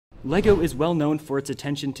LEGO is well known for its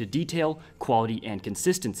attention to detail, quality, and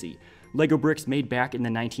consistency. LEGO bricks made back in the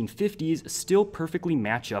 1950s still perfectly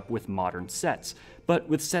match up with modern sets. But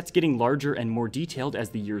with sets getting larger and more detailed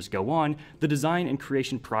as the years go on, the design and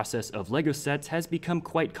creation process of LEGO sets has become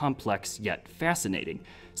quite complex yet fascinating.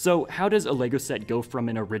 So how does a LEGO set go from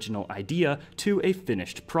an original idea to a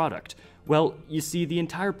finished product? Well, you see, the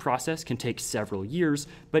entire process can take several years,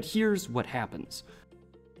 but here's what happens.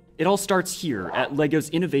 It all starts here at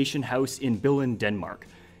LEGO's Innovation House in Billund, Denmark.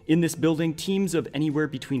 In this building, teams of anywhere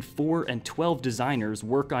between 4 and 12 designers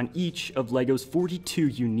work on each of LEGO's 42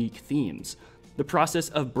 unique themes. The process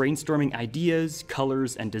of brainstorming ideas,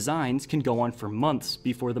 colors, and designs can go on for months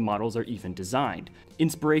before the models are even designed.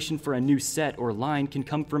 Inspiration for a new set or line can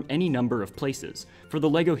come from any number of places. For the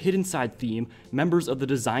LEGO Hidden Side theme, members of the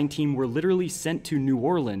design team were literally sent to New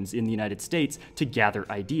Orleans in the United States to gather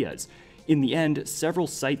ideas. In the end, several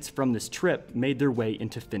sites from this trip made their way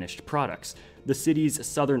into finished products. The city's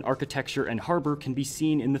southern architecture and harbor can be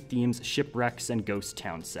seen in the theme's shipwrecks and ghost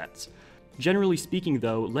town sets. Generally speaking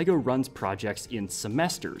though, LEGO runs projects in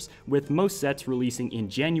semesters, with most sets releasing in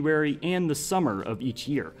January and the summer of each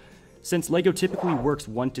year. Since LEGO typically works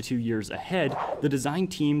 1 to 2 years ahead, the design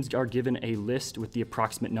teams are given a list with the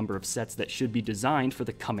approximate number of sets that should be designed for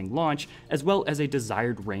the coming launch, as well as a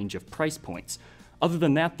desired range of price points. Other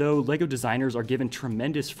than that though, LEGO designers are given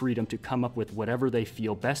tremendous freedom to come up with whatever they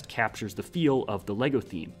feel best captures the feel of the LEGO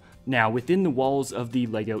theme. Now, within the walls of the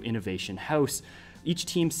LEGO Innovation House, each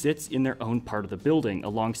team sits in their own part of the building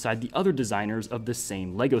alongside the other designers of the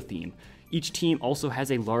same LEGO theme. Each team also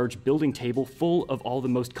has a large building table full of all the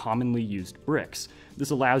most commonly used bricks.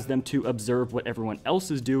 This allows them to observe what everyone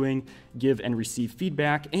else is doing, give and receive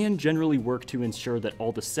feedback, and generally work to ensure that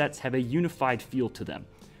all the sets have a unified feel to them.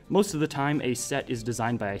 Most of the time, a set is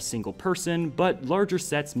designed by a single person, but larger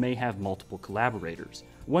sets may have multiple collaborators.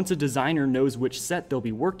 Once a designer knows which set they'll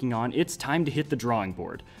be working on, it's time to hit the drawing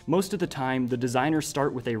board. Most of the time, the designers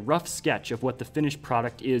start with a rough sketch of what the finished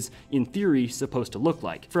product is, in theory, supposed to look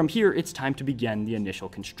like. From here, it's time to begin the initial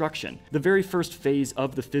construction. The very first phase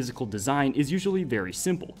of the physical design is usually very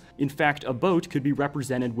simple. In fact, a boat could be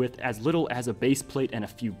represented with as little as a base plate and a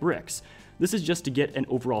few bricks. This is just to get an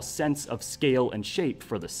overall sense of scale and shape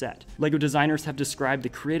for the set. LEGO designers have described the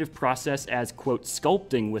creative process as, quote,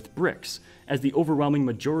 sculpting with bricks, as the overwhelming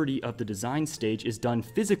majority of the design stage is done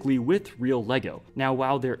physically with real LEGO. Now,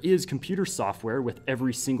 while there is computer software with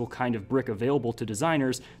every single kind of brick available to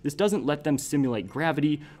designers, this doesn't let them simulate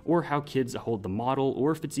gravity, or how kids hold the model,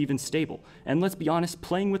 or if it's even stable. And let's be honest,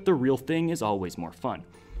 playing with the real thing is always more fun.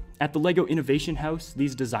 At the LEGO Innovation House,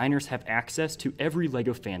 these designers have access to every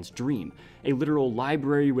LEGO fan's dream, a literal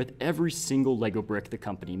library with every single LEGO brick the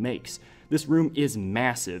company makes. This room is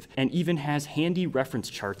massive, and even has handy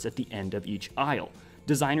reference charts at the end of each aisle.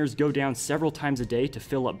 Designers go down several times a day to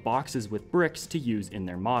fill up boxes with bricks to use in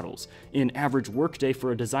their models. An average workday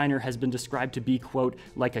for a designer has been described to be, quote,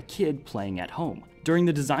 like a kid playing at home. During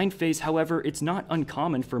the design phase, however, it's not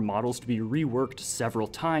uncommon for models to be reworked several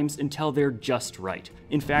times until they're just right.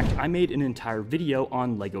 In fact, I made an entire video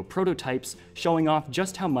on LEGO prototypes showing off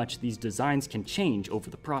just how much these designs can change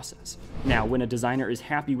over the process. Now, when a designer is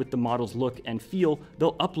happy with the model's look and feel,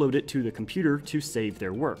 they'll upload it to the computer to save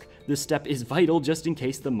their work. This step is vital just in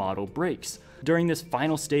case the model breaks. During this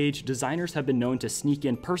final stage, designers have been known to sneak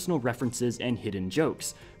in personal references and hidden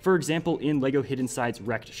jokes. For example, in LEGO Hidden Side's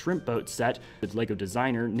wrecked shrimp boat set, the LEGO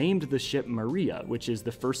designer named the ship Maria, which is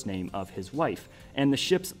the first name of his wife, and the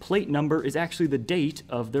ship's plate number is actually the date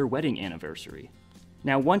of their wedding anniversary.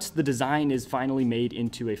 Now, once the design is finally made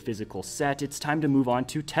into a physical set, it's time to move on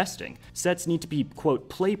to testing. Sets need to be, quote,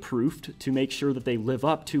 play-proofed to make sure that they live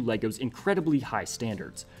up to LEGO's incredibly high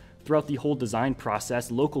standards. Throughout the whole design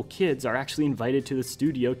process, local kids are actually invited to the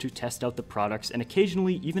studio to test out the products and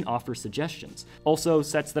occasionally even offer suggestions. Also,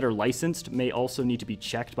 sets that are licensed may also need to be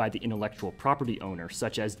checked by the intellectual property owner,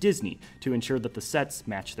 such as Disney, to ensure that the sets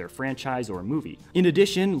match their franchise or movie. In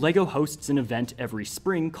addition, LEGO hosts an event every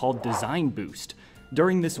spring called Design Boost.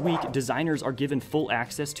 During this week, designers are given full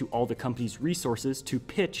access to all the company's resources to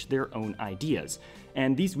pitch their own ideas,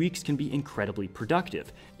 and these weeks can be incredibly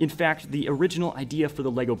productive. In fact, the original idea for the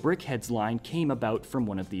LEGO Brickheads line came about from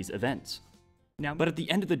one of these events. But at the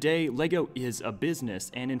end of the day, LEGO is a business,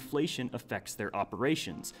 and inflation affects their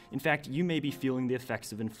operations. In fact, you may be feeling the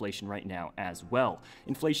effects of inflation right now as well.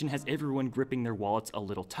 Inflation has everyone gripping their wallets a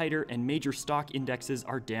little tighter, and major stock indexes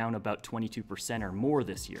are down about 22% or more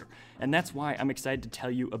this year. And that's why I'm excited to tell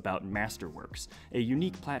you about Masterworks, a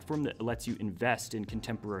unique platform that lets you invest in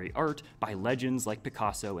contemporary art by legends like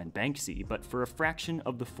Picasso and Banksy, but for a fraction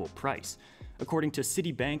of the full price. According to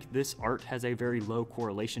Citibank, this art has a very low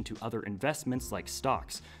correlation to other investments like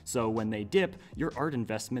stocks, so when they dip, your art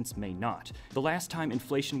investments may not. The last time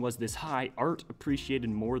inflation was this high, art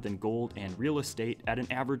appreciated more than gold and real estate at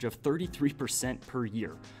an average of 33% per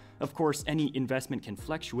year. Of course, any investment can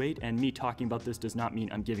fluctuate, and me talking about this does not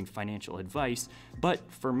mean I'm giving financial advice, but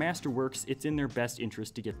for Masterworks, it's in their best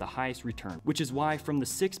interest to get the highest return, which is why from the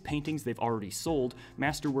 6 paintings they've already sold,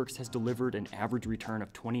 Masterworks has delivered an average return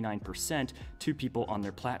of 29% to people on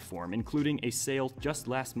their platform, including a sale just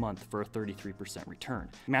last month for a 33% return.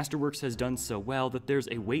 Masterworks has done so well that there's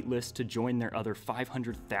a waitlist to join their other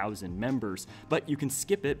 500,000 members, but you can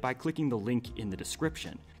skip it by clicking the link in the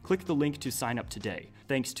description. Click the link to sign up today.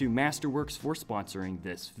 Thanks to Masterworks for sponsoring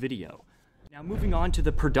this video. Now moving on to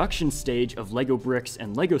the production stage of Lego bricks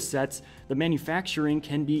and Lego sets, the manufacturing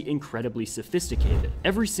can be incredibly sophisticated.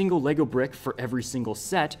 Every single Lego brick for every single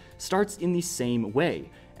set starts in the same way,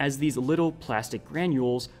 as these little plastic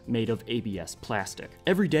granules made of ABS plastic.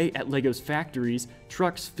 Every day at Lego's factories,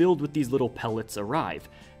 trucks filled with these little pellets arrive.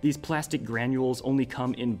 These plastic granules only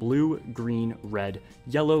come in blue, green, red,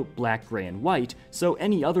 yellow, black, gray, and white, so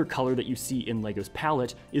any other color that you see in Lego's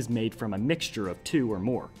palette is made from a mixture of 2 or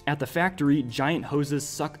more. At the factory, giant hoses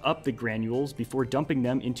suck up the granules before dumping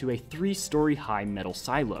them into a 3-story high metal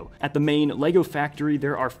silo. At the main Lego factory,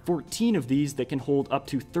 there are 14 of these that can hold up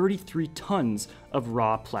to 33 tons of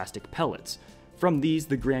raw plastic pellets. From these,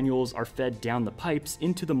 the granules are fed down the pipes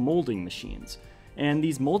into the molding machines. And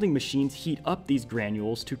these molding machines heat up these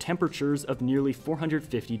granules to temperatures of nearly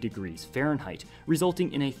 450 degrees Fahrenheit,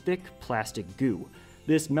 resulting in a thick plastic goo.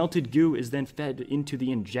 This melted goo is then fed into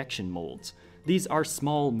the injection molds. These are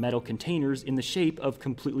small metal containers in the shape of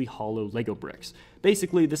completely hollow Lego bricks.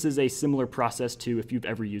 Basically, this is a similar process to if you've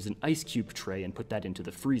ever used an ice cube tray and put that into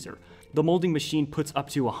the freezer. The molding machine puts up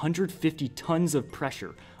to 150 tons of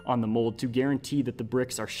pressure on the mold to guarantee that the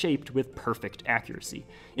bricks are shaped with perfect accuracy.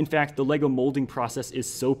 In fact, the Lego molding process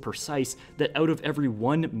is so precise that out of every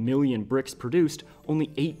 1 million bricks produced,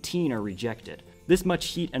 only 18 are rejected. This much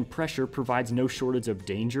heat and pressure provides no shortage of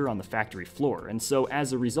danger on the factory floor, and so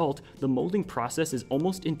as a result, the molding process is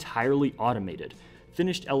almost entirely automated.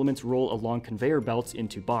 Finished elements roll along conveyor belts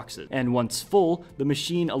into boxes, and once full, the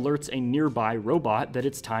machine alerts a nearby robot that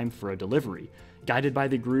it's time for a delivery. Guided by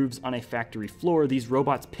the grooves on a factory floor, these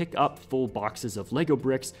robots pick up full boxes of Lego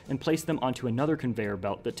bricks and place them onto another conveyor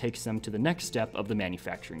belt that takes them to the next step of the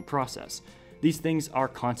manufacturing process. These things are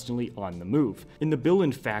constantly on the move. In the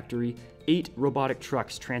Billund factory, 8 robotic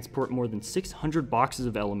trucks transport more than 600 boxes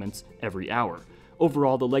of elements every hour.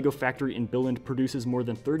 Overall, the Lego factory in Billund produces more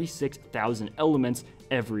than 36,000 elements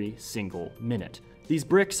every single minute. These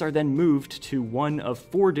bricks are then moved to one of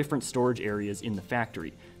 4 different storage areas in the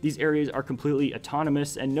factory. These areas are completely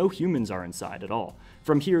autonomous and no humans are inside at all.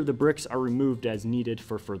 From here, the bricks are removed as needed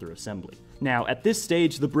for further assembly. Now, at this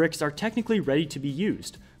stage, the bricks are technically ready to be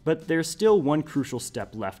used, but there's still one crucial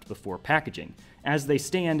step left before packaging. As they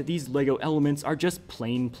stand, these Lego elements are just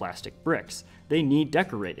plain plastic bricks. They need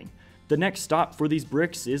decorating. The next stop for these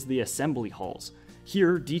bricks is the assembly halls.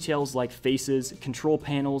 Here, details like faces, control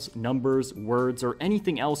panels, numbers, words, or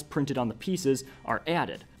anything else printed on the pieces are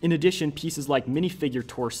added. In addition, pieces like minifigure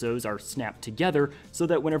torsos are snapped together so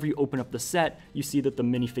that whenever you open up the set, you see that the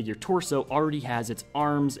minifigure torso already has its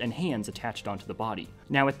arms and hands attached onto the body.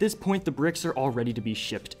 Now at this point, the bricks are all ready to be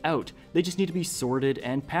shipped out. They just need to be sorted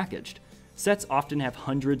and packaged. Sets often have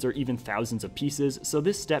hundreds or even thousands of pieces, so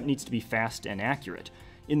this step needs to be fast and accurate.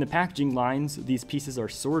 In the packaging lines, these pieces are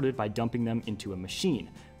sorted by dumping them into a machine.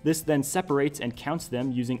 This then separates and counts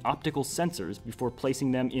them using optical sensors before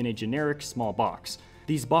placing them in a generic small box.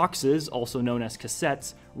 These boxes, also known as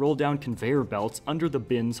cassettes, roll down conveyor belts under the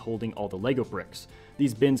bins holding all the Lego bricks.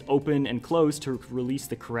 These bins open and close to release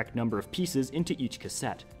the correct number of pieces into each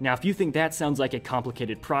cassette. Now, if you think that sounds like a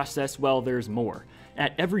complicated process, well, there's more.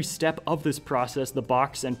 At every step of this process, the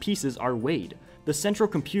box and pieces are weighed. The central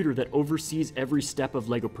computer that oversees every step of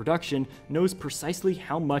Lego production knows precisely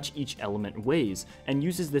how much each element weighs, and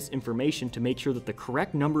uses this information to make sure that the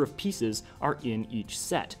correct number of pieces are in each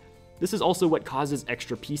set. This is also what causes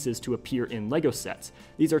extra pieces to appear in Lego sets.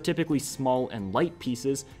 These are typically small and light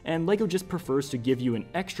pieces, and Lego just prefers to give you an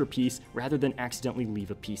extra piece rather than accidentally leave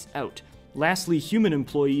a piece out. Lastly, human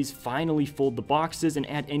employees finally fold the boxes and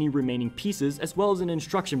add any remaining pieces, as well as an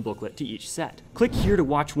instruction booklet to each set. Click here to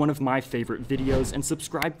watch one of my favorite videos and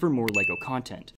subscribe for more Lego content.